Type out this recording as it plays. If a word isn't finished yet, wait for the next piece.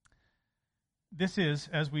This is,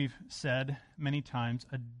 as we've said many times,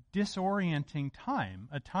 a disorienting time,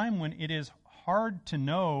 a time when it is hard to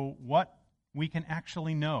know what we can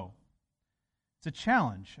actually know. It's a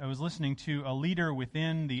challenge. I was listening to a leader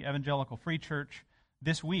within the Evangelical Free Church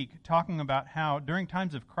this week talking about how during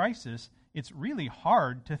times of crisis, it's really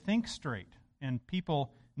hard to think straight, and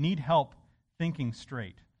people need help thinking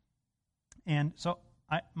straight. And so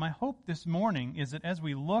my hope this morning is that as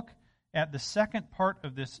we look at the second part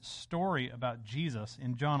of this story about Jesus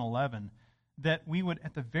in John 11, that we would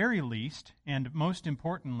at the very least, and most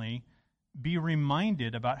importantly, be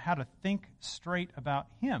reminded about how to think straight about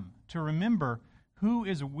Him, to remember who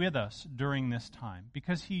is with us during this time,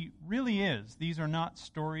 because He really is. These are not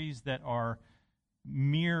stories that are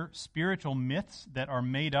mere spiritual myths that are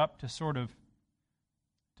made up to sort of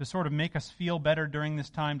make us feel better during this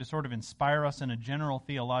time, to sort of inspire us in a general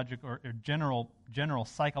theological or general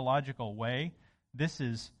psychological way. This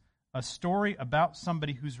is a story about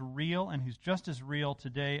somebody who's real and who's just as real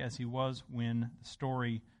today as he was when the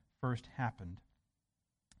story first happened.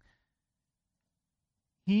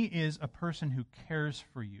 He is a person who cares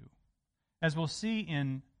for you. As we'll see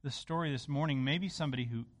in the story this morning, maybe somebody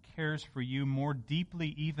who cares for you more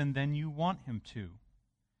deeply even than you want him to.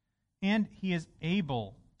 And he is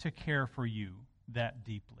able to care for you that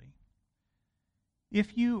deeply.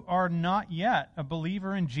 If you are not yet a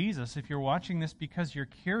believer in Jesus, if you're watching this because you're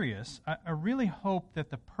curious, I really hope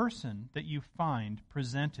that the person that you find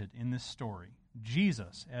presented in this story,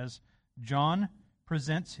 Jesus, as John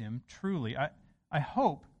presents him truly, I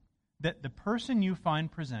hope that the person you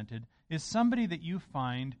find presented is somebody that you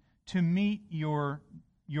find to meet your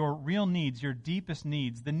real needs, your deepest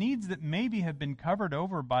needs, the needs that maybe have been covered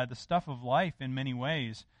over by the stuff of life in many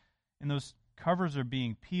ways, and those covers are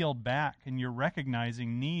being peeled back, and you're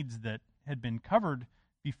recognizing needs that had been covered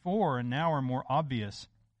before and now are more obvious.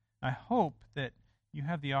 I hope that you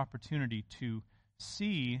have the opportunity to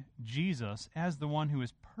see Jesus as the one who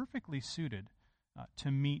is perfectly suited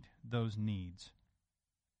to meet those needs.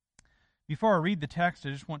 Before I read the text, I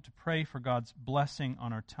just want to pray for God's blessing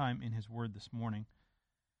on our time in His Word this morning.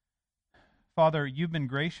 Father, you've been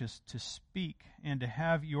gracious to speak and to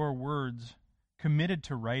have your words committed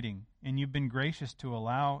to writing, and you've been gracious to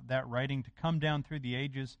allow that writing to come down through the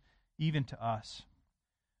ages, even to us.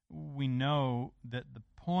 We know that the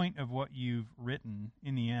point of what you've written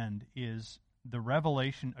in the end is the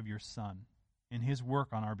revelation of your Son and His work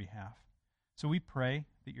on our behalf. So we pray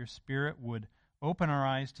that your Spirit would open our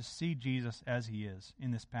eyes to see Jesus as He is in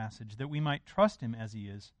this passage, that we might trust Him as He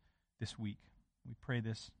is this week. We pray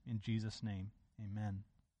this in Jesus' name. Amen.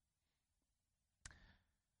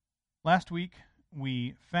 Last week,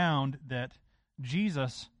 we found that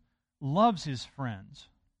Jesus loves His friends.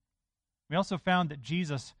 We also found that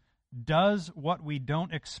Jesus does what we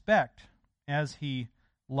don't expect as He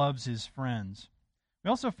loves His friends. We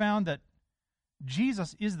also found that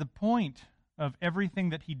Jesus is the point of everything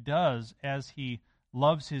that He does as He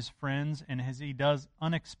loves His friends and as He does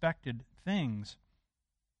unexpected things.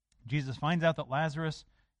 Jesus finds out that Lazarus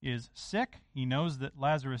is sick. He knows that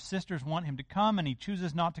Lazarus' sisters want him to come, and He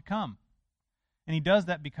chooses not to come. And He does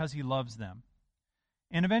that because He loves them.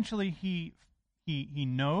 And eventually he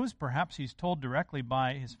knows, perhaps he's told directly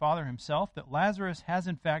by His Father Himself, that Lazarus has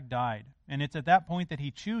in fact died. And it's at that point that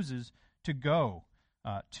He chooses to go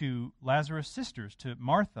to Lazarus' sisters, to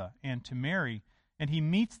Martha and to Mary, and He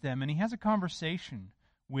meets them, and He has a conversation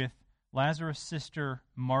with Lazarus' sister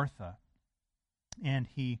Martha. And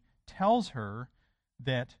He tells her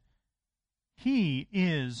that He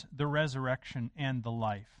is the resurrection and the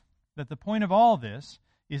life. That the point of all this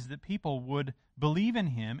is that people would believe in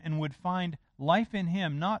Him and would find life in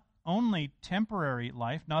Him, not only temporary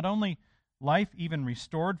life, not only life even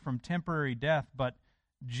restored from temporary death, but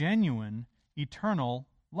genuine, eternal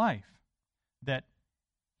life. That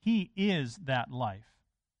He is that life.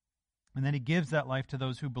 And that He gives that life to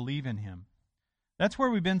those who believe in Him. That's where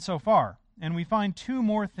we've been so far. And we find two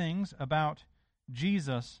more things about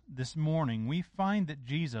Jesus this morning. We find that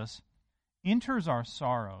Jesus enters our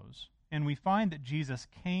sorrows, and we find that Jesus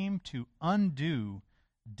came to undo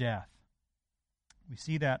death. We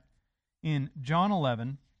see that in John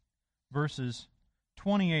 11, verses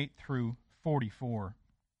 28 through 44.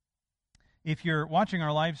 If you're watching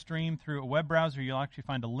our live stream through a web browser, you'll actually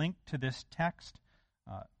find a link to this text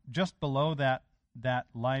just below that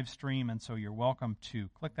live stream, and so you're welcome to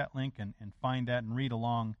click that link and find that and read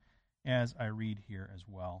along as I read here as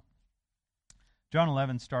well. John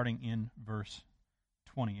 11, starting in verse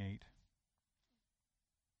 28.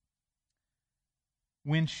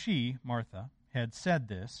 When she, Martha, had said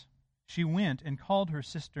this, she went and called her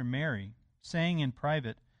sister Mary, saying in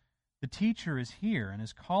private, The teacher is here and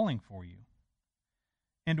is calling for you."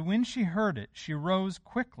 And when she heard it, she rose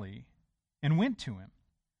quickly and went to him.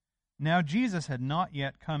 Now Jesus had not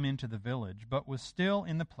yet come into the village, but was still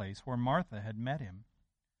in the place where Martha had met him.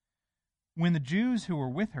 When the Jews who were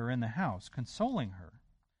with her in the house, consoling her,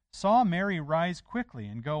 saw Mary rise quickly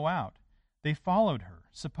and go out, they followed her,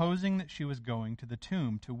 supposing that she was going to the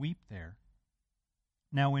tomb to weep there.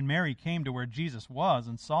 Now when Mary came to where Jesus was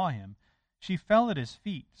and saw him, she fell at his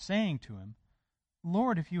feet, saying to him,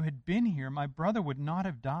 "Lord, if you had been here, my brother would not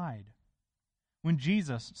have died." When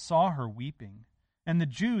Jesus saw her weeping, and the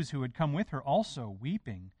Jews who had come with her also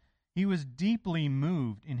weeping, he was deeply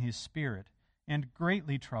moved in his spirit and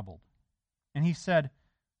greatly troubled. And he said,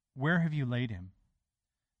 "Where have you laid him?"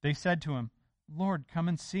 They said to him, "Lord, come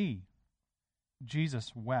and see."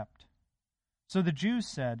 Jesus wept. So the Jews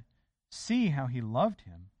said, "See how he loved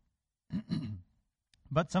him."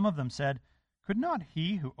 But some of them said, "Could not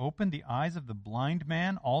he who opened the eyes of the blind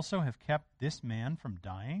man also have kept this man from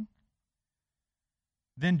dying?"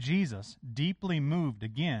 Then Jesus, deeply moved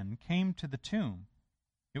again, came to the tomb.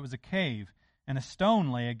 It was a cave, and a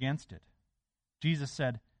stone lay against it. Jesus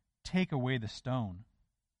said, "Take away the stone."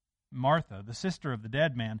 Martha, the sister of the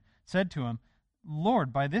dead man, said to him,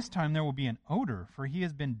 "Lord, by this time there will be an odor, for he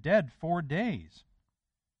has been dead 4 days."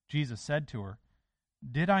 Jesus said to her,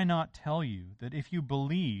 "Did I not tell you that if you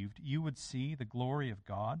believed, you would see the glory of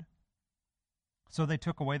God?" So they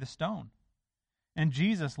took away the stone. And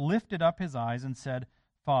Jesus lifted up his eyes and said,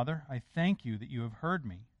 "Father, I thank you that you have heard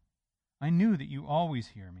me. I knew that you always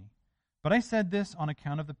hear me. But I said this on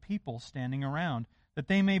account of the people standing around, that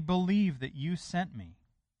they may believe that you sent me."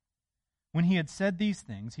 When he had said these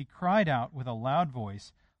things, he cried out with a loud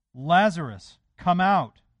voice, "Lazarus, come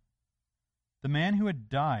out!" The man who had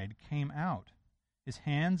died came out, his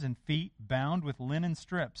hands and feet bound with linen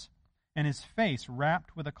strips, and his face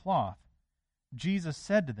wrapped with a cloth. Jesus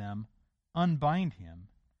said to them, "Unbind him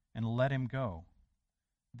and let him go."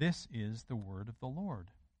 This is the word of the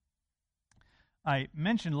Lord. I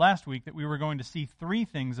mentioned last week that we were going to see 3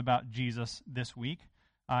 things about Jesus this week.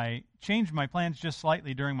 I changed my plans just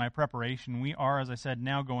slightly during my preparation. We are, as I said,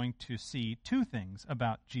 now going to see 2 things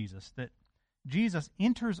about Jesus. That Jesus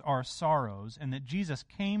enters our sorrows and that Jesus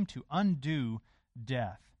came to undo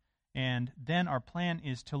death. And then our plan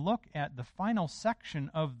is to look at the final section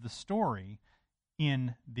of the story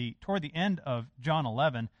toward the end of John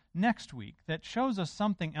 11 next week that shows us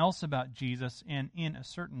something else about Jesus and in a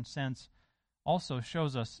certain sense also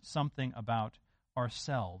shows us something about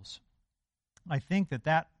ourselves. I think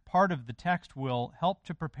that part of the text will help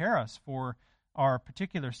to prepare us for our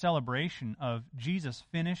particular celebration of Jesus'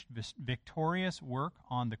 finished victorious work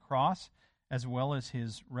on the cross as well as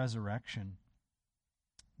his resurrection.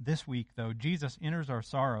 This week, though, Jesus enters our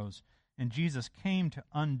sorrows and Jesus came to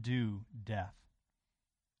undo death.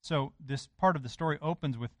 So this part of the story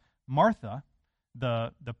opens with Martha,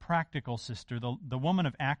 the practical sister, the woman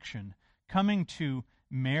of action, coming to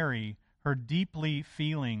Mary, her deeply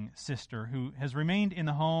feeling sister, who has remained in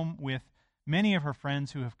the home with many of her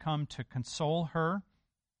friends who have come to console her.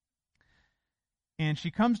 And she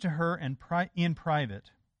comes to her in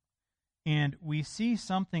private, and we see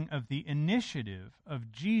something of the initiative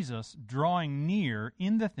of Jesus drawing near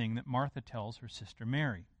in the thing that Martha tells her sister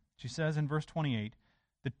Mary. She says in verse 28,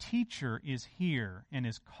 "The teacher is here and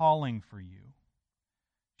is calling for you."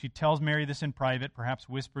 She tells Mary this in private, perhaps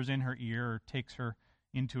whispers in her ear or takes her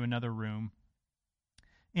into another room.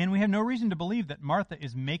 And we have no reason to believe that Martha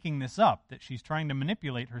is making this up, that she's trying to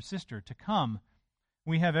manipulate her sister to come.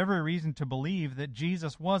 We have every reason to believe that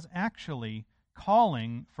Jesus was actually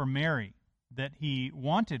calling for Mary, that he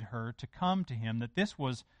wanted her to come to him, that this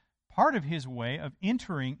was part of his way of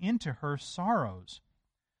entering into her sorrows.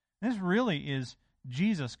 This really is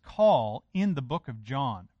Jesus' call in the book of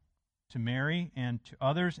John to Mary and to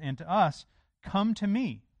others and to us, "Come to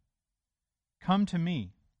me. Come to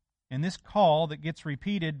me." And this call that gets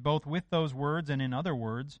repeated both with those words and in other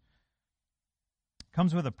words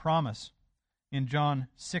comes with a promise in John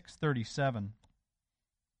 6:37.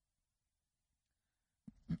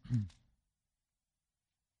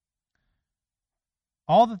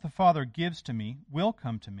 "All that the Father gives to me will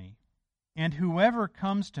come to me, and whoever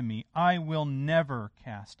comes to me I will never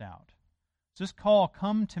cast out." So this call,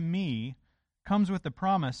 "Come to me," comes with the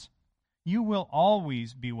promise, you will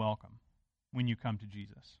always be welcome when you come to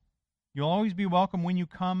Jesus. You'll always be welcome when you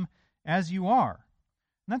come as you are.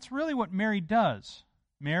 And that's really what Mary does.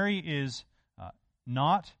 Mary is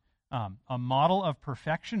not a model of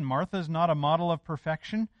perfection. Martha's not a model of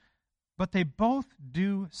perfection. But they both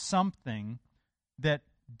do something that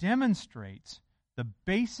demonstrates the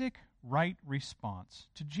basic right response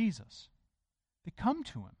to Jesus. They come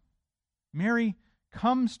to him. Mary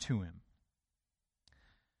comes to him.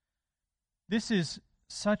 This is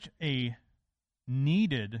such a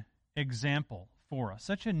needed example for us,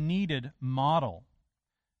 such a needed model,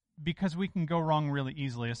 because we can go wrong really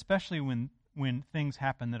easily, especially when things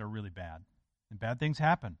happen that are really bad. And bad things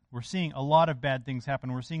happen. We're seeing a lot of bad things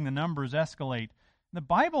happen. We're seeing the numbers escalate. The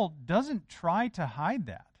Bible doesn't try to hide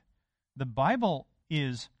that. The Bible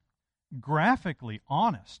is graphically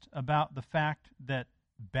honest about the fact that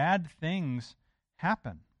bad things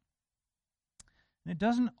happen. And it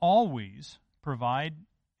doesn't always provide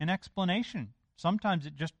an explanation. Sometimes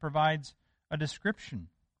it just provides a description,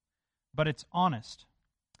 but it's honest.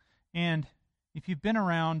 And if you've been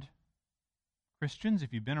around Christians,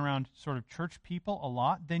 if you've been around sort of church people a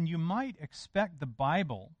lot, then you might expect the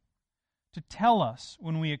Bible to tell us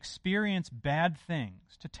when we experience bad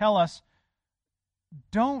things, to tell us,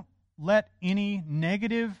 don't let any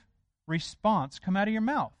negative response come out of your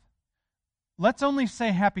mouth. Let's only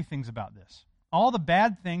say happy things about this. All the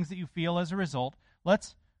bad things that you feel as a result,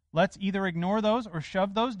 let's either ignore those or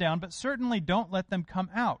shove those down, but certainly don't let them come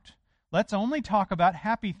out. Let's only talk about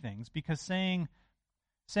happy things, because saying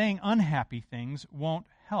unhappy things won't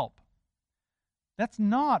help. That's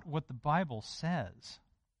not what the Bible says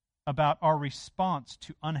about our response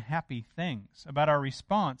to unhappy things, about our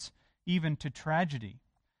response even to tragedy.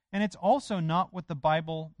 And it's also not what the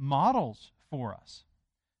Bible models for us.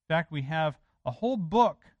 In fact, we have a whole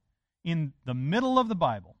book in the middle of the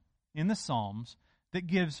Bible, in the Psalms, that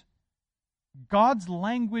gives God's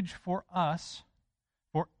language for us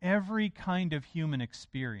for every kind of human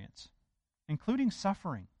experience, including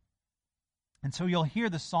suffering. And so you'll hear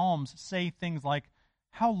the Psalms say things like,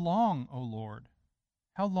 "How long, O Lord?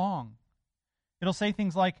 How long?" It'll say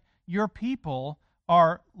things like, "Your people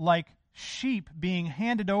are like sheep being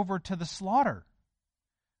handed over to the slaughter."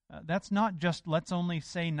 That's not just let's only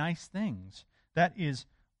say nice things. That is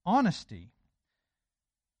honesty.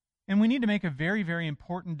 And we need to make a very, very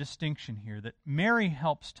important distinction here that Mary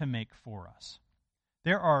helps to make for us.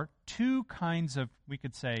 There are two kinds of, we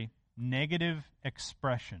could say, negative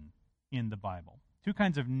expression in the Bible. Two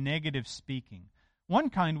kinds of negative speaking. One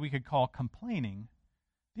kind we could call complaining.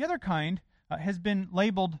 The other kind has been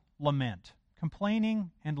labeled lament.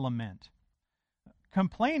 Complaining and lament.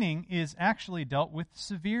 Complaining is actually dealt with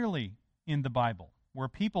severely in the Bible, where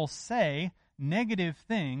people say negative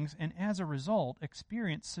things and as a result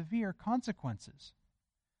experience severe consequences.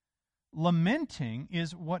 Lamenting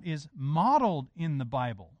is what is modeled in the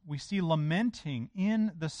Bible. We see lamenting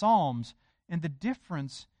in the Psalms, and the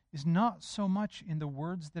difference is not so much in the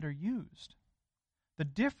words that are used. The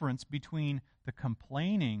difference between the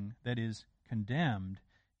complaining that is condemned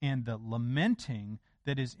and the lamenting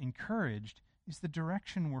that is encouraged is the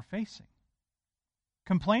direction we're facing.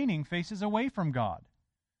 Complaining faces away from God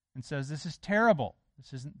and says, "This is terrible.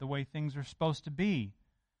 This isn't the way things are supposed to be."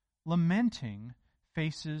 Lamenting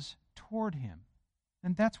faces toward him.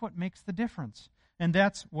 And that's what makes the difference. And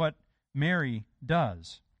that's what Mary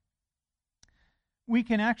does. We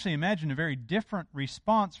can actually imagine a very different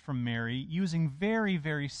response from Mary using very,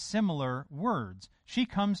 very similar words. She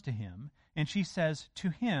comes to him and she says to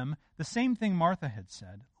him the same thing Martha had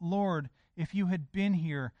said, "Lord, if you had been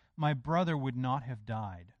here, my brother would not have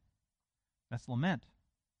died." That's lament.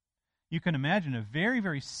 You can imagine a very,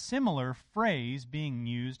 very similar phrase being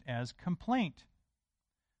used as complaint,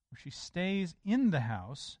 where she stays in the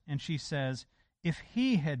house and she says, "If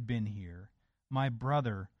he had been here, my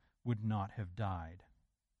brother would not have died."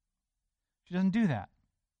 She doesn't do that.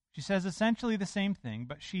 She says essentially the same thing,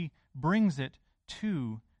 but she brings it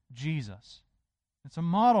to Jesus. It's a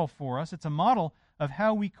model for us. It's a model of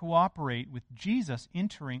how we cooperate with Jesus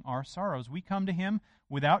entering our sorrows. We come to him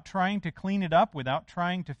without trying to clean it up, without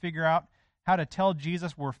trying to figure out how to tell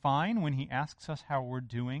Jesus we're fine when he asks us how we're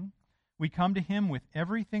doing. We come to him with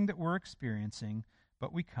everything that we're experiencing,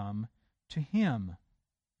 but we come to him.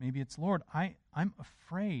 Maybe it's, "Lord, I'm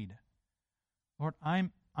afraid. Lord,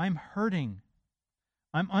 I'm hurting.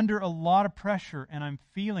 I'm under a lot of pressure and I'm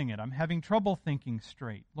feeling it. I'm having trouble thinking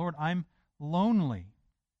straight. Lord, I'm lonely.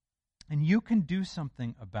 And you can do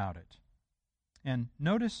something about it." And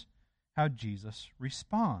notice how Jesus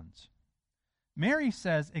responds. Mary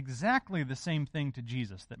says exactly the same thing to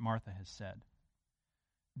Jesus that Martha has said.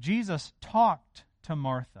 Jesus talked to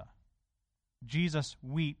Martha. Jesus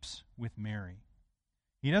weeps with Mary.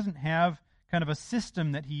 He doesn't have kind of a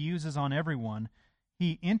system that he uses on everyone.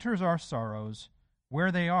 He enters our sorrows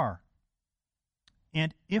where they are.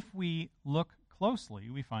 And if we look closely,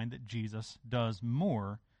 we find that Jesus does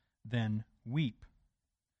more than weep.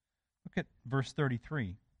 Look at verse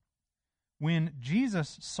 33. When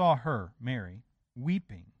Jesus saw her, Mary,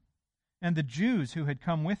 weeping, and the Jews who had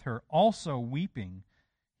come with her also weeping,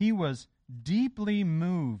 he was deeply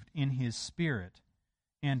moved in his spirit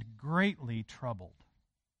and greatly troubled.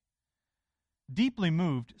 Deeply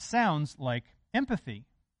moved sounds like empathy,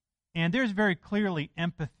 and there's very clearly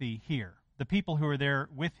empathy here. The people who are there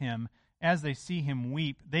with him, as they see him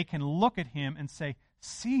weep, they can look at him and say,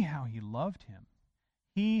 "See how he loved him.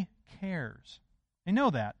 He cares." They know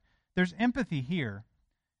that. There's empathy here,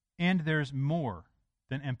 and there's more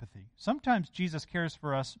than empathy. Sometimes Jesus cares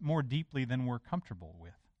for us more deeply than we're comfortable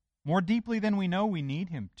with, more deeply than we know we need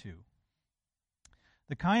him to.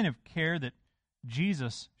 The kind of care that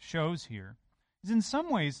Jesus shows here is in some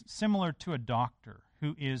ways similar to a doctor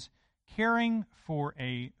who is caring for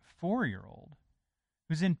a 4-year-old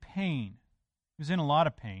who's in pain, who's in a lot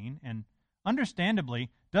of pain, and understandably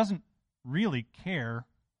doesn't really care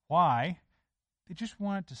why. They just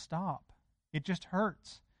want it to stop. It just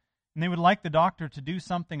hurts. And they would like the doctor to do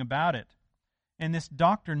something about it. And this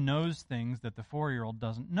doctor knows things that the 4-year-old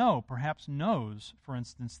doesn't know. Perhaps knows, for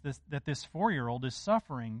instance, that this 4-year-old is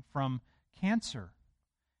suffering from cancer.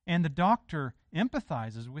 And the doctor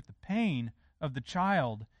empathizes with the pain of the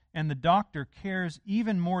child, and the doctor cares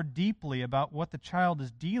even more deeply about what the child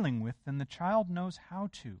is dealing with than the child knows how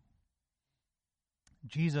to.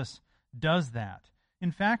 Jesus does that.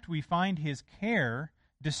 In fact, we find his care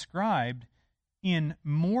described in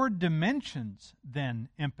more dimensions than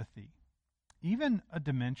empathy, even a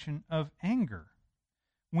dimension of anger.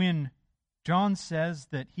 When John says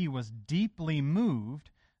that he was deeply moved,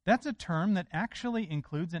 that's a term that actually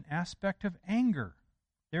includes an aspect of anger.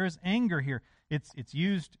 There is anger here. It's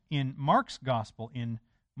used in Mark's gospel, in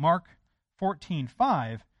Mark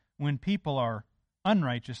 14:5, when people are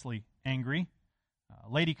unrighteously angry. A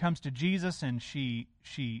lady comes to Jesus and she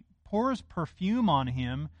pours perfume on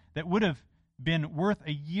him that would have been worth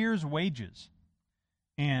a year's wages.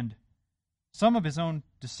 And some of his own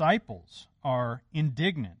disciples are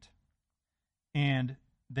indignant. And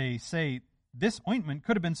they say, this ointment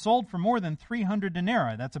could have been sold for more than 300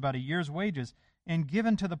 denarii, that's about a year's wages, and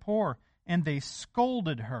given to the poor. And they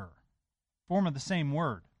scolded her, form of the same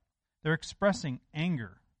word. They're expressing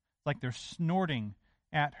anger, like they're snorting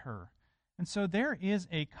at her. And so there is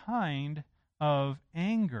a kind of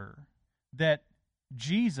anger that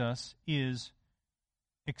Jesus is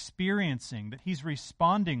experiencing, that he's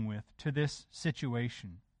responding with to this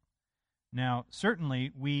situation. Now,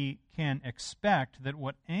 certainly we can expect that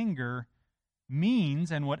what anger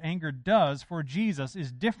means and what anger does for Jesus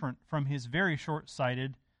is different from his very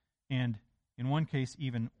short-sighted and, in one case,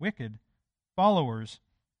 even wicked followers.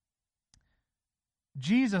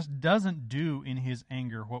 Jesus doesn't do in his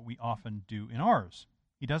anger what we often do in ours.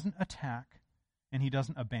 He doesn't attack and he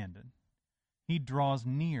doesn't abandon. He draws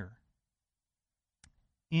near.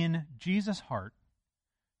 In Jesus' heart,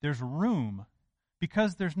 there's room,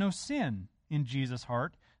 because there's no sin in Jesus'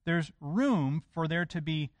 heart, there's room for there to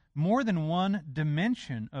be more than one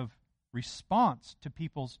dimension of response to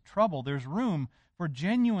people's trouble. There's room for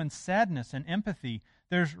genuine sadness and empathy.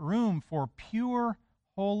 There's room for pure,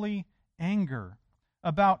 holy anger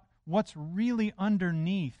about what's really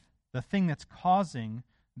underneath the thing that's causing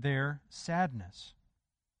their sadness.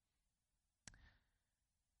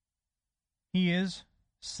 He is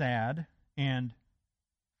sad, and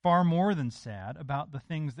far more than sad, about the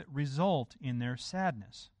things that result in their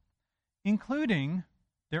sadness, including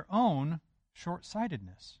their own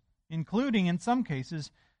short-sightedness, including, in some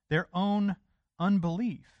cases, their own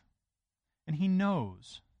unbelief. And he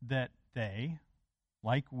knows that they,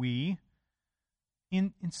 like we,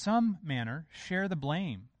 in some manner, share the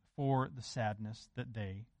blame for the sadness that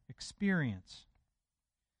they experience.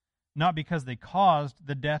 Not because they caused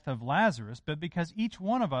the death of Lazarus, but because each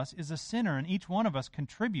one of us is a sinner, and each one of us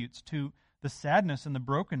contributes to the sadness and the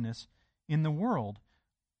brokenness in the world.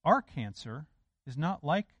 Our cancer is not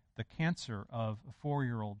like the cancer of a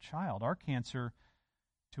 4-year-old child. Our cancer,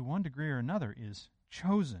 to one degree or another, is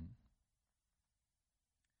chosen.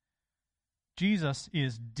 Jesus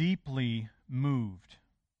is deeply moved.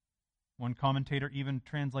 One commentator even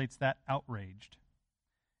translates that outraged.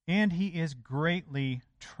 And he is greatly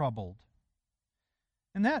troubled.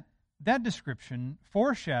 And that description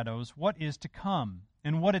foreshadows what is to come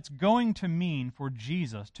and what it's going to mean for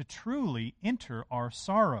Jesus to truly enter our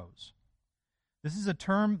sorrows. This is a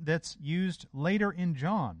term that's used later in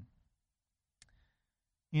John.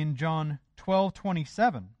 In John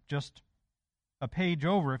 12:27, just a page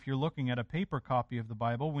over if you're looking at a paper copy of the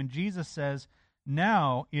Bible, when Jesus says,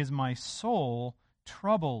 "Now is my soul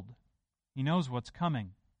troubled." He knows what's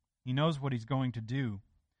coming. He knows what he's going to do.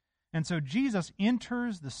 And so Jesus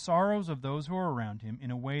enters the sorrows of those who are around him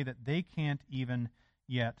in a way that they can't even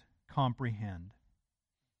yet comprehend.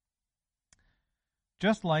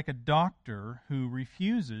 Just like a doctor who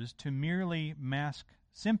refuses to merely mask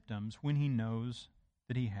symptoms when he knows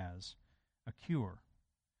that he has a cure.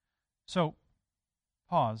 So,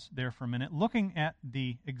 pause there for a minute. Looking at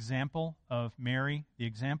the example of Mary, the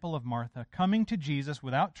example of Martha, coming to Jesus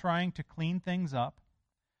without trying to clean things up,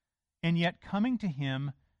 and yet coming to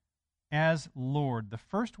him as Lord. The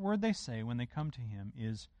first word they say when they come to him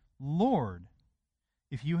is, Lord,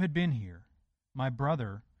 if you had been here, my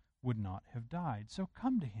brother would not have died. So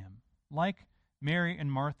come to him, like Mary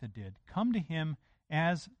and Martha did. Come to him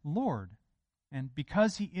as Lord. And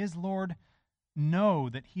because he is Lord, know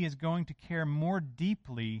that he is going to care more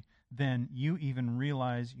deeply than you even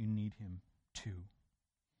realize you need him to.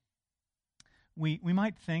 We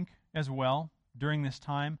might think as well during this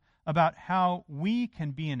time about how we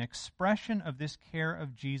can be an expression of this care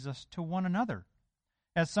of Jesus to one another.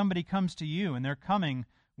 As somebody comes to you and they're coming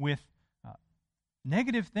with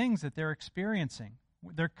negative things that they're experiencing,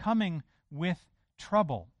 they're coming with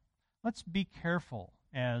trouble. Let's be careful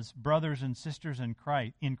as brothers and sisters in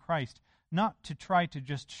Christ not to try to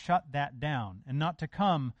just shut that down and not to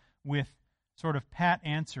come with sort of pat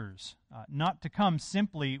answers, not to come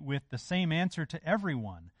simply with the same answer to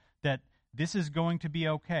everyone, that this is going to be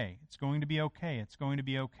okay, it's going to be okay, it's going to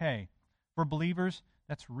be okay. For believers,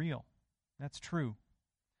 that's real, that's true.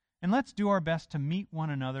 And let's do our best to meet one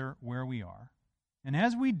another where we are. And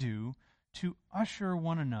as we do, to usher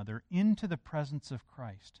one another into the presence of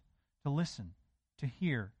Christ, to listen, to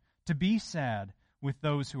hear, to be sad with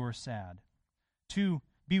those who are sad, to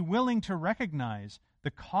be willing to recognize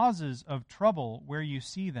the causes of trouble where you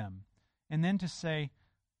see them, and then to say,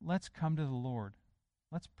 let's come to the Lord.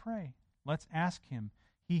 Let's pray. Let's ask him.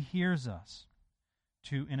 He hears us.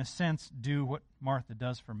 To, in a sense, do what Martha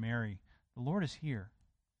does for Mary. The Lord is here.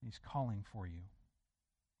 He's calling for you.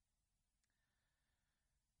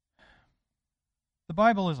 The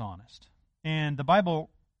Bible is honest, and the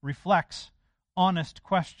Bible reflects honest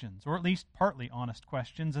questions, or at least partly honest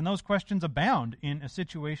questions, and those questions abound in a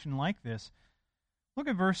situation like this. Look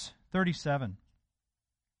at verse 37.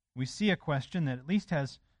 We see a question that at least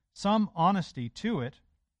has some honesty to it.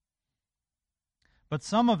 But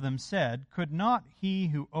some of them said, could not he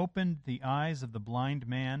who opened the eyes of the blind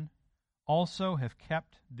man also have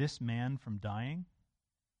kept this man from dying?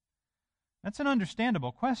 That's an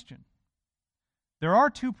understandable question. There are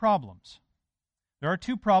two problems. There are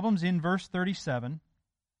two problems in verse 37.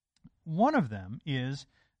 One of them is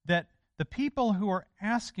that the people who are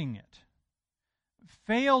asking it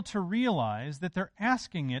fail to realize that they're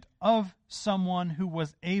asking it of someone who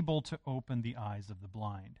was able to open the eyes of the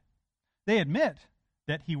blind. They admit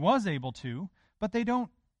that he was able to, but they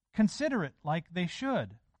don't consider it like they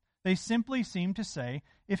should. They simply seem to say,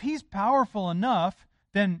 if he's powerful enough,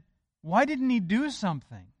 then why didn't he do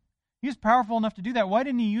something? He's powerful enough to do that. Why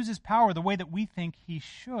didn't he use his power the way that we think he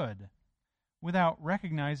should? Without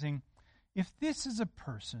recognizing, if this is a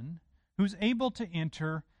person who's able to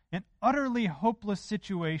enter an utterly hopeless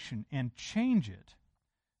situation and change it,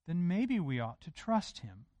 then maybe we ought to trust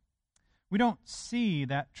him. We don't see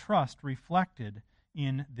that trust reflected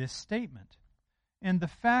in this statement. And the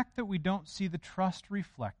fact that we don't see the trust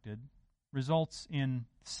reflected results in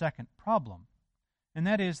the second problem. And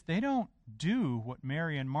that is, they don't do what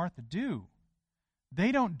Mary and Martha do.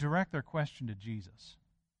 They don't direct their question to Jesus.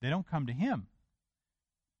 They don't come to him.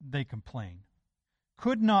 They complain.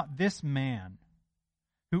 Could not this man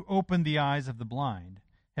who opened the eyes of the blind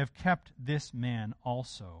have kept this man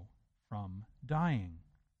also from dying?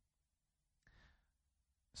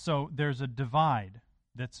 So there's a divide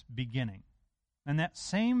that's beginning. And that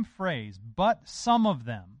same phrase, but some of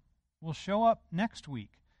them, will show up next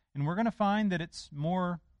week. And we're going to find that it's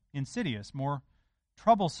more insidious, more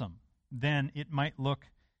troublesome than it might look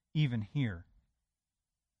even here.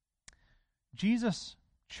 Jesus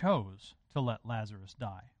chose to let Lazarus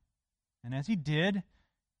die. And as he did,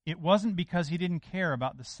 it wasn't because he didn't care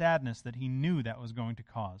about the sadness that he knew that was going to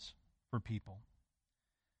cause for people.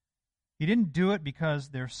 He didn't do it because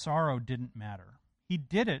their sorrow didn't matter. He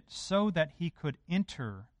did it so that he could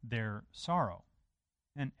enter their sorrow.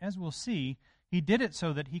 And as we'll see, he did it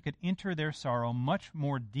so that he could enter their sorrow much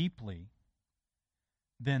more deeply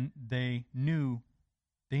than they knew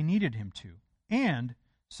they needed him to, and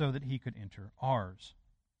so that he could enter ours.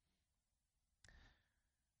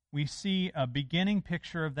 We see a beginning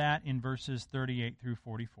picture of that in verses 38 through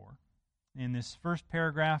 44. In this first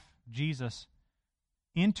paragraph, Jesus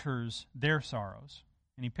enters their sorrows.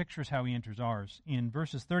 and he pictures how he enters ours. In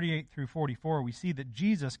verses 38 through 44, we see that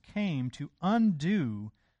Jesus came to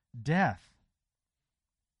undo death.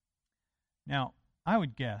 Now, I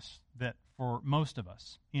would guess that for most of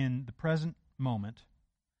us, in the present moment,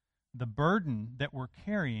 the burden that we're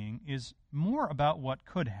carrying is more about what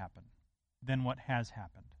could happen than what has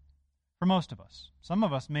happened. For most of us. Some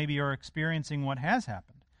of us maybe are experiencing what has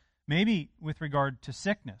happened. Maybe with regard to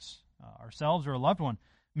sickness, ourselves or a loved one.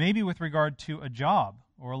 Maybe with regard to a job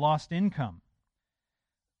or a lost income.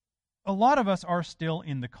 A lot of us are still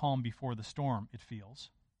in the calm before the storm, it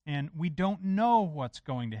feels. And we don't know what's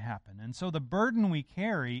going to happen. And so the burden we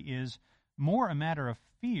carry is more a matter of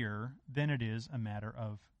fear than it is a matter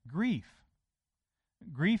of grief.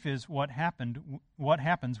 Grief is what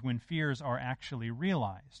happens when fears are actually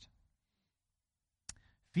realized.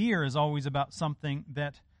 Fear is always about something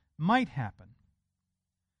that might happen.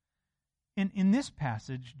 And in this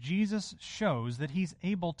passage, Jesus shows that he's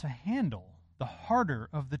able to handle the harder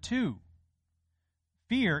of the two.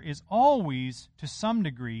 Fear is always, to some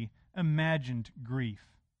degree, imagined grief.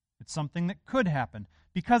 It's something that could happen.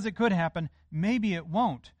 Because it could happen, maybe it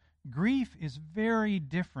won't. Grief is very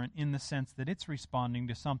different in the sense that it's responding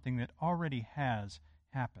to something that already has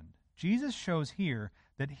happened. Jesus shows here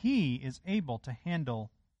that he is able to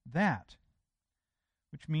handle that,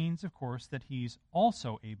 which means, of course, that he's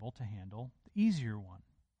also able to handle the easier one,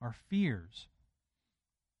 our fears.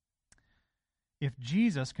 If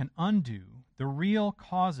Jesus can undo the real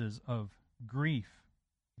causes of grief,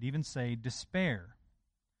 I'd even say despair,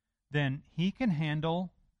 then he can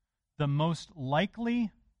handle the most likely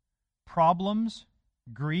problems,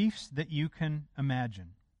 griefs that you can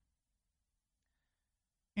imagine.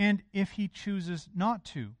 And if he chooses not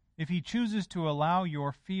to, if he chooses to allow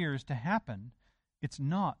your fears to happen, it's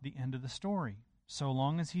not the end of the story, so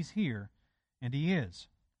long as he's here, and he is.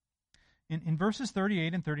 In verses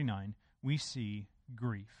 38 and 39, we see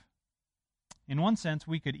grief. In one sense,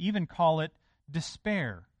 we could even call it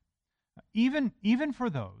despair, even for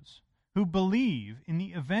those who believe in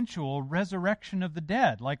the eventual resurrection of the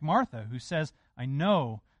dead, like Martha, who says, I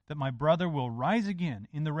know that my brother will rise again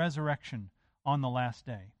in the resurrection on the last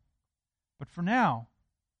day. But for now,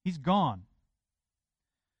 he's gone.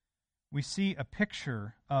 We see a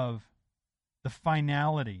picture of the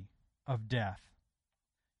finality of death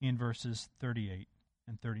in verses 38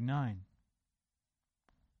 and 39.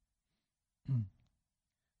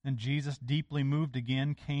 And Jesus, deeply moved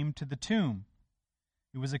again, came to the tomb.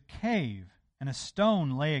 It was a cave, and a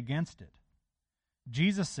stone lay against it.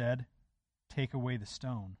 Jesus said, Take away the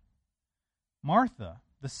stone. Martha,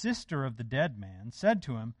 the sister of the dead man, said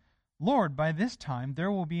to him, Lord, by this time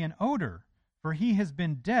there will be an odor, for he has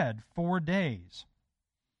been dead 4 days.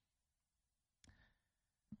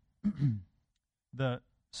 The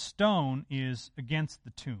stone is against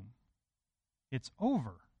the tomb. It's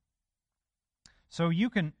over. So you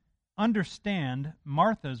can understand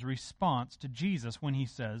Martha's response to Jesus when he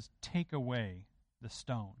says, Take away the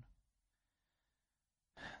stone.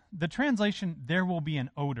 The translation, there will be an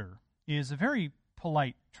odor, is a very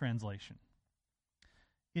polite translation.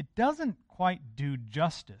 It doesn't quite do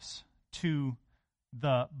justice to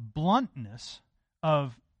the bluntness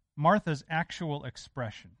of Martha's actual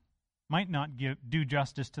expression. Might not do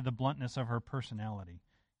justice to the bluntness of her personality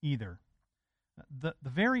either. The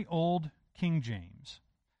very old King James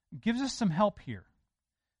gives us some help here.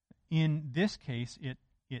 In this case, it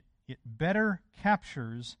better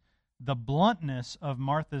captures the bluntness of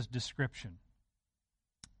Martha's description.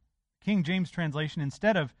 King James translation,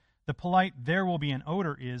 instead of the polite, there will be an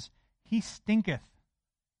odor, is, he stinketh.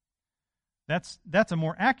 That's a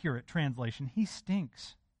more accurate translation. He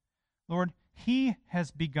stinks. Lord, he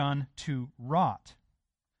has begun to rot.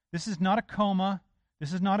 This is not a coma.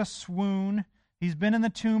 This is not a swoon. He's been in the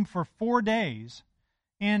tomb for 4 days.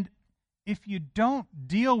 And if you don't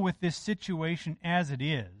deal with this situation as it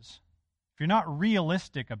is, if you're not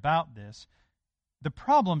realistic about this, the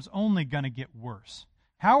problem's only going to get worse.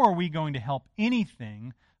 How are we going to help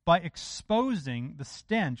anything by exposing the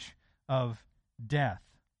stench of death?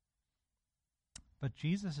 But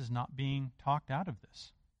Jesus is not being talked out of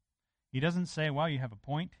this. He doesn't say, well, you have a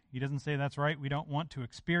point. He doesn't say, that's right, we don't want to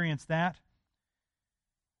experience that.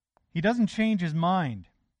 He doesn't change his mind.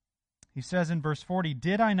 He says in verse 40,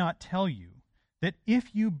 Did I not tell you that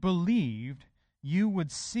if you believed, you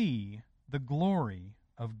would see the glory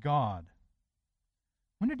of God?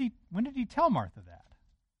 When did he tell Martha that?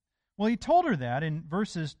 Well, he told her that in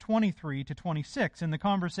verses 23 to 26 in the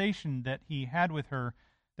conversation that he had with her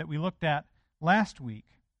that we looked at last week,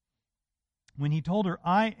 when he told her,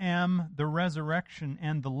 I am the resurrection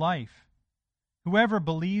and the life. Whoever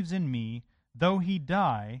believes in me, though he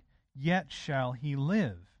die, yet shall he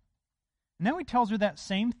live. And now he tells her that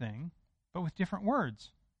same thing, but with different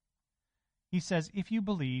words. He says, if you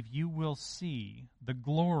believe, you will see the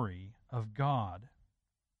glory of God.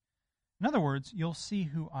 In other words, you'll see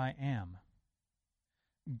who I am.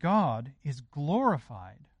 God is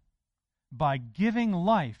glorified by giving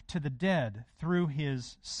life to the dead through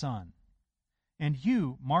his Son. And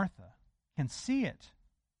you, Martha, can see it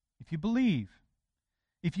if you believe.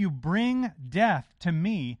 If you bring death to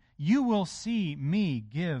me, you will see me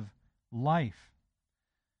give life.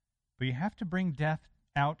 But you have to bring death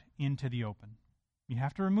out into the open. You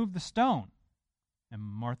have to remove the stone. And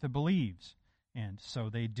Martha believes, and so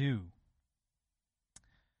they do.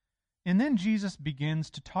 And then Jesus begins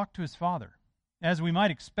to talk to his Father. As we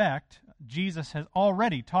might expect, Jesus has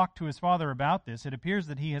already talked to his Father about this. It appears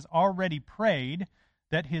that he has already prayed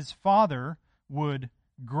that his Father would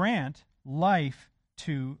grant life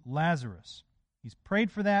to Lazarus. He's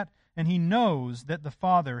prayed for that, and he knows that the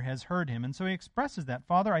Father has heard him. And so he expresses that,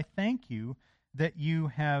 Father, I thank you that you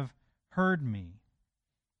have heard me.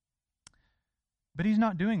 But he's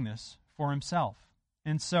not doing this for himself.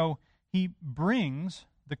 And so he brings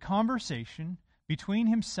the conversation between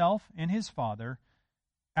himself and his Father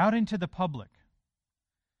out into the public.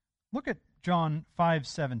 Look at John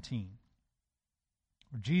 5:17,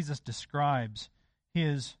 where Jesus describes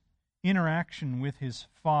his interaction with his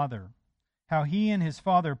Father, how he and his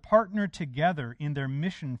Father partner together in their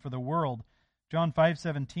mission for the world. John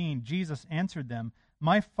 5:17, Jesus answered them,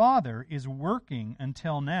 my Father is working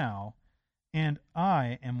until now, and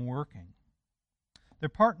I am working. They're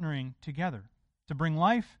partnering together to bring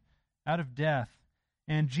life out of death.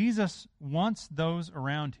 And Jesus wants those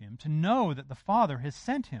around him to know that the Father has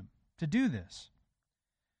sent him to do this,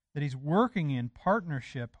 that he's working in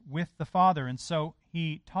partnership with the Father. And so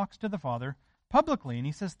he talks to the Father publicly, and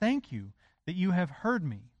he says, thank you that you have heard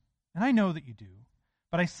me, and I know that you do.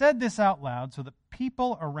 But I said this out loud so that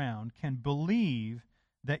people around can believe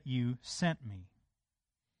that you sent me.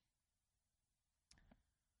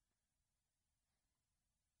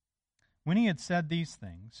 When he had said these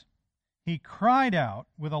things, he cried out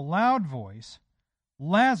with a loud voice,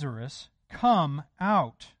 Lazarus, come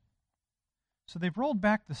out. So they've rolled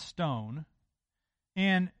back the stone,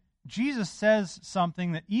 and Jesus says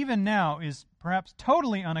something that even now is perhaps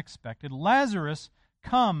totally unexpected. Lazarus,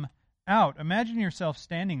 come out. Imagine yourself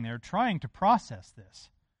standing there trying to process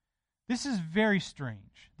this. This is very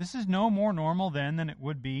strange. This is no more normal then than it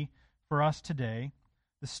would be for us today.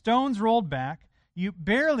 The stone's rolled back. You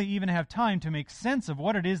barely even have time to make sense of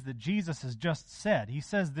what it is that Jesus has just said. He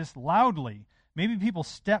says this loudly. Maybe people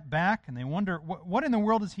step back and they wonder, what in the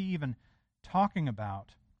world is he even talking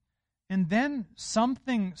about? And then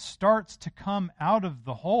something starts to come out of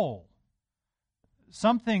the hole.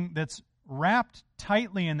 Something that's wrapped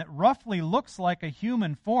tightly and that roughly looks like a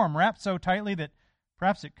human form, wrapped so tightly that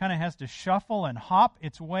perhaps it kind of has to shuffle and hop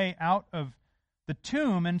its way out of the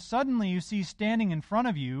tomb. And suddenly you see standing in front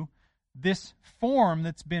of you this form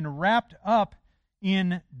that's been wrapped up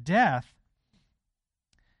in death.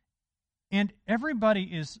 And everybody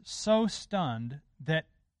is so stunned that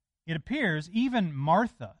it appears even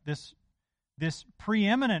Martha, this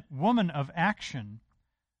preeminent woman of action,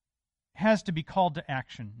 has to be called to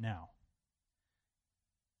action now.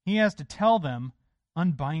 He has to tell them,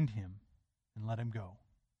 unbind him and let him go.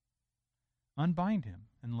 Unbind him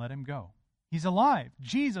and let him go. He's alive.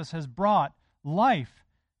 Jesus has brought life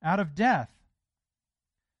out of death.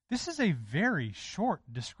 This is a very short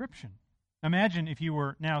description. Imagine if you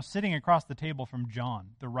were now sitting across the table from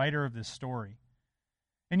John, the writer of this story,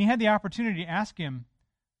 and you had the opportunity to ask him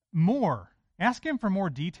more. Ask him for more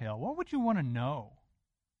detail. What would you want to know?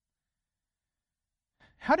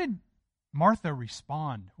 How did Martha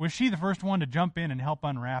respond? Was she the first one to jump in and help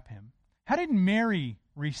unwrap him? How did Mary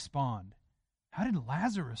respond? How did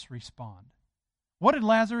Lazarus respond? What did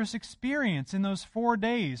Lazarus experience in those 4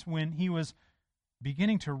 days when he was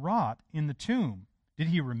beginning to rot in the tomb? Did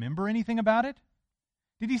he remember anything about it?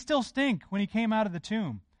 Did he still stink when he came out of the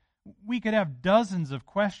tomb? We could have dozens of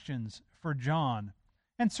questions for John.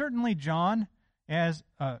 And certainly John, as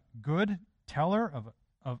a good teller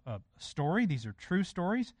of a story, these are true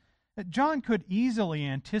stories, that John could easily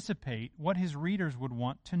anticipate what his readers would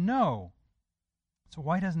want to know. So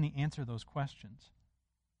why doesn't he answer those questions?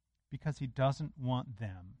 Because he doesn't want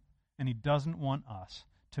them, and he doesn't want us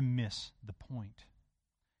to miss the point.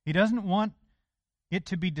 He doesn't want it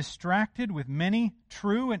to be distracted with many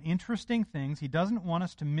true and interesting things. He doesn't want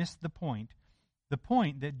us to miss the point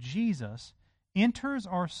that Jesus enters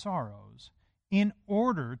our sorrows in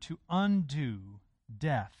order to undo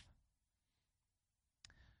death.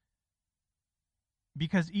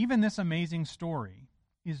 because even this amazing story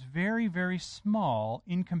is very, very small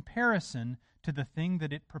in comparison to the thing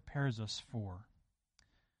that it prepares us for.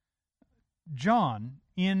 John,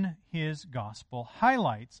 in his gospel,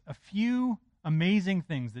 highlights a few amazing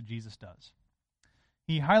things that Jesus does.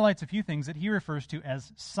 He highlights a few things that he refers to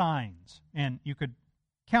as signs, and you could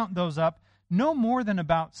count those up, no more than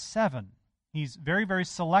about 7. He's very, very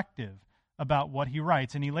selective about what he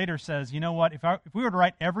writes, and he later says, you know what, if we were to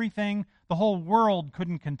write everything, the whole world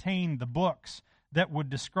couldn't contain the books that would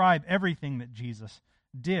describe everything that Jesus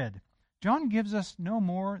did. John gives us no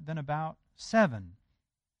more than about 7.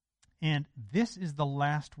 And this is the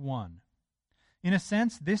last one. In a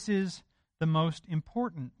sense, this is the most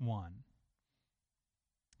important one.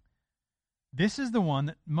 This is the one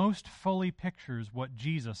that most fully pictures what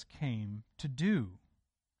Jesus came to do.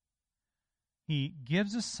 He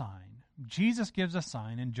gives a sign, Jesus gives a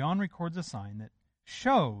sign, and John records a sign that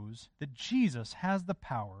shows that Jesus has the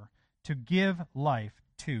power to give life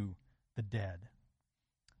to the dead.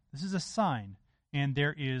 This is a sign, and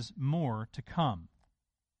there is more to come.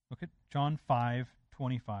 Look at John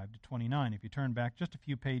 5:25 to 29. If you turn back just a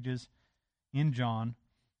few pages in John,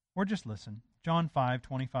 or just listen. John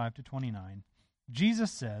 5:25 to 29.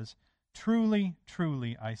 Jesus says, "Truly,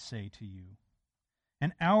 truly, I say to you,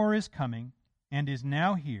 an hour is coming, and is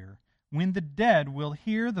now here, when the dead will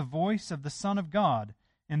hear the voice of the Son of God,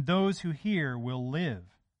 and those who hear will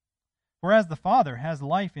live. For as the Father has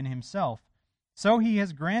life in himself, so he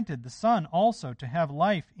has granted the Son also to have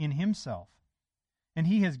life in himself. And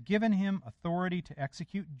he has given him authority to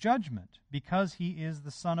execute judgment, because he is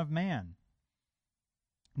the Son of Man.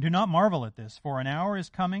 Do not marvel at this, for an hour is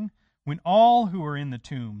coming when all who are in the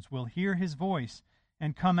tombs will hear his voice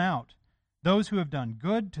and come out, those who have done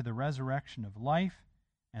good to the resurrection of life,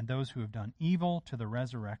 and those who have done evil to the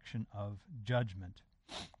resurrection of judgment."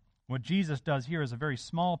 What Jesus does here is a very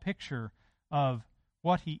small picture of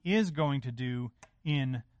what he is going to do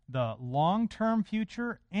in the long-term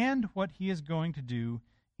future and what he is going to do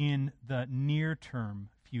in the near-term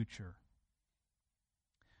future.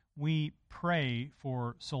 We pray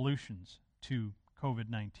for solutions to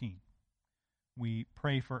COVID-19. We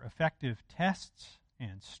pray for effective tests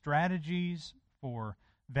and strategies, for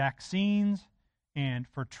vaccines and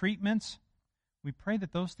for treatments. We pray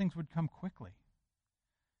that those things would come quickly.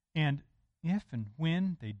 And if and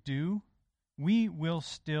when they do, we will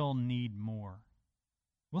still need more.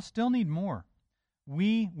 We'll still need more.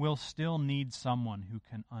 We will still need someone who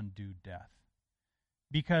can undo death.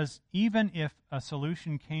 Because even if a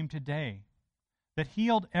solution came today that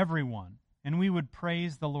healed everyone, and we would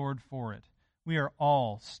praise the Lord for it, we are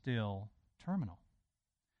all still terminal.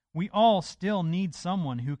 We all still need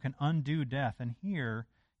someone who can undo death, and here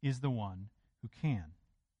is the one who can.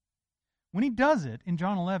 When he does it in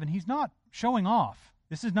John 11, he's not showing off.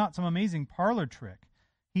 This is not some amazing parlor trick.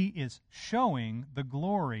 He is showing the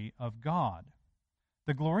glory of God.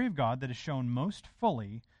 The glory of God that is shown most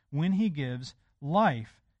fully when he gives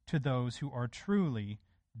life to those who are truly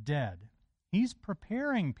dead. He's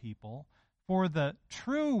preparing people for the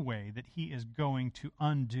true way that he is going to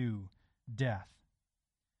undo death.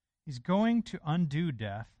 He's going to undo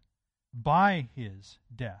death by his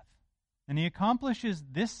death. And he accomplishes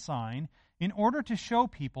this sign in order to show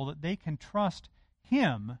people that they can trust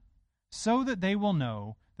him, so that they will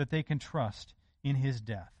know that they can trust in his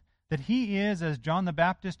death. That he is, as John the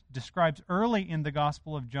Baptist describes early in the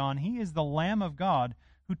Gospel of John, he is the Lamb of God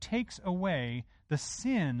who takes away the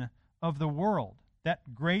sin of the world,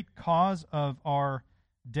 that great cause of our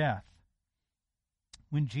death.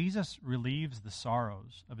 When Jesus relieves the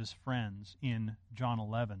sorrows of his friends in John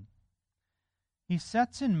 11, he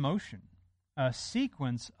sets in motion a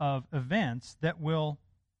sequence of events that will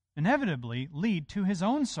inevitably lead to his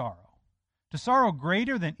own sorrow, to sorrow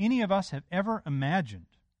greater than any of us have ever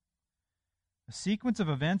imagined. A sequence of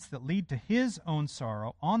events that lead to his own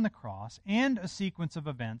sorrow on the cross, and a sequence of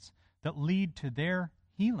events that lead to their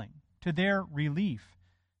healing, to their relief,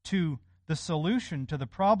 to the solution to the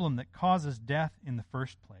problem that causes death in the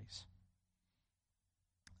first place.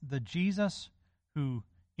 The Jesus who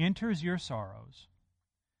enters your sorrows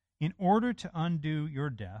in order to undo your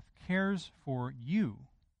death cares for you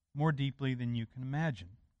more deeply than you can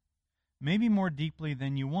imagine. Maybe more deeply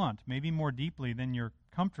than you want. Maybe more deeply than you're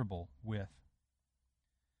comfortable with.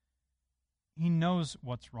 He knows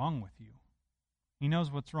what's wrong with you. He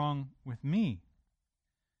knows what's wrong with me,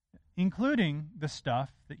 including the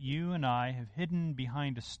stuff that you and I have hidden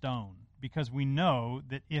behind a stone, because we know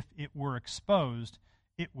that if it were exposed,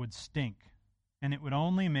 it would stink, and it would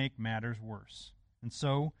only make matters worse. And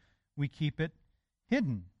so we keep it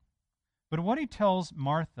hidden. But what he tells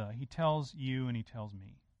Martha, he tells you and he tells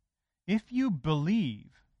me. If you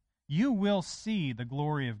believe, you will see the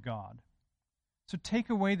glory of God. So take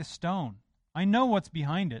away the stone. I know what's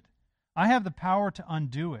behind it. I have the power to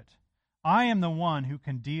undo it. I am the one who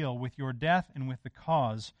can deal with your death and with the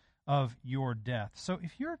cause of your death. So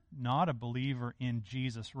if you're not a believer in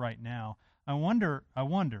Jesus right now, I wonder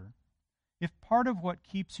if part of what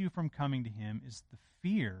keeps you from coming to him is the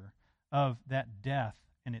fear of that death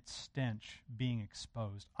and its stench being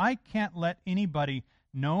exposed. I can't let anybody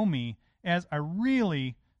know me as I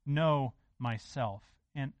really know myself.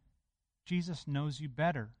 And Jesus knows you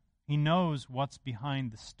better. He knows what's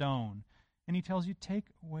behind the stone. And he tells you, take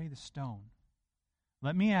away the stone.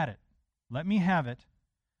 Let me at it. Let me have it.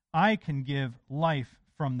 I can give life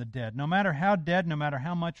from the dead. No matter how dead, no matter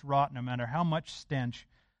how much rot, no matter how much stench,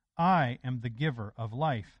 I am the giver of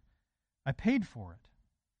life. I paid for it.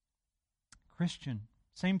 Christian,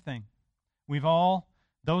 same thing. We've all,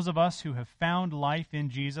 those of us who have found life in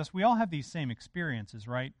Jesus, we all have these same experiences,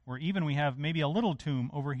 right? Where even we have maybe a little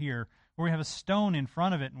tomb over here, where we have a stone in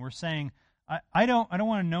front of it, and we're saying, I don't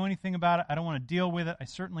want to know anything about it. I don't want to deal with it. I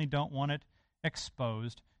certainly don't want it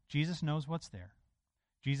exposed. Jesus knows what's there.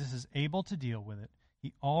 Jesus is able to deal with it.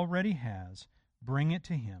 He already has. Bring it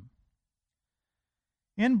to him.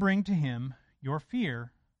 And bring to him your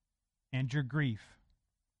fear and your grief.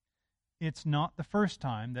 It's not the first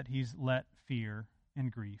time that he's let fear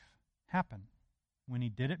and grief happen. When he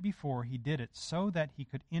did it before, he did it so that he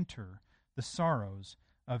could enter the sorrows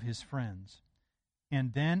of his friends.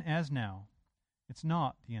 And then, as now, it's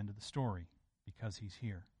not the end of the story, because he's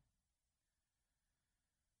here.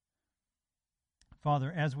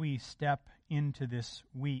 Father, as we step into this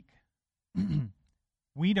week,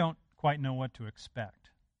 we don't quite know what to expect.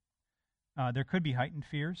 There could be heightened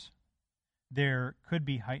fears. There could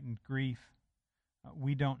be heightened grief.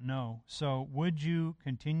 We don't know. So would you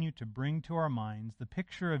continue to bring to our minds the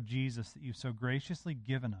picture of Jesus that you've so graciously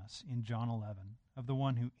given us in John 11, of the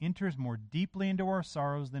one who enters more deeply into our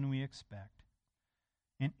sorrows than we expect,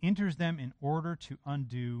 and enters them in order to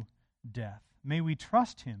undo death. May we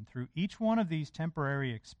trust him through each one of these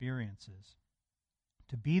temporary experiences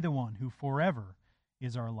to be the one who forever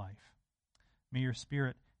is our life. May your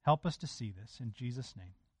Spirit help us to see this. In Jesus'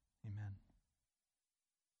 name, amen.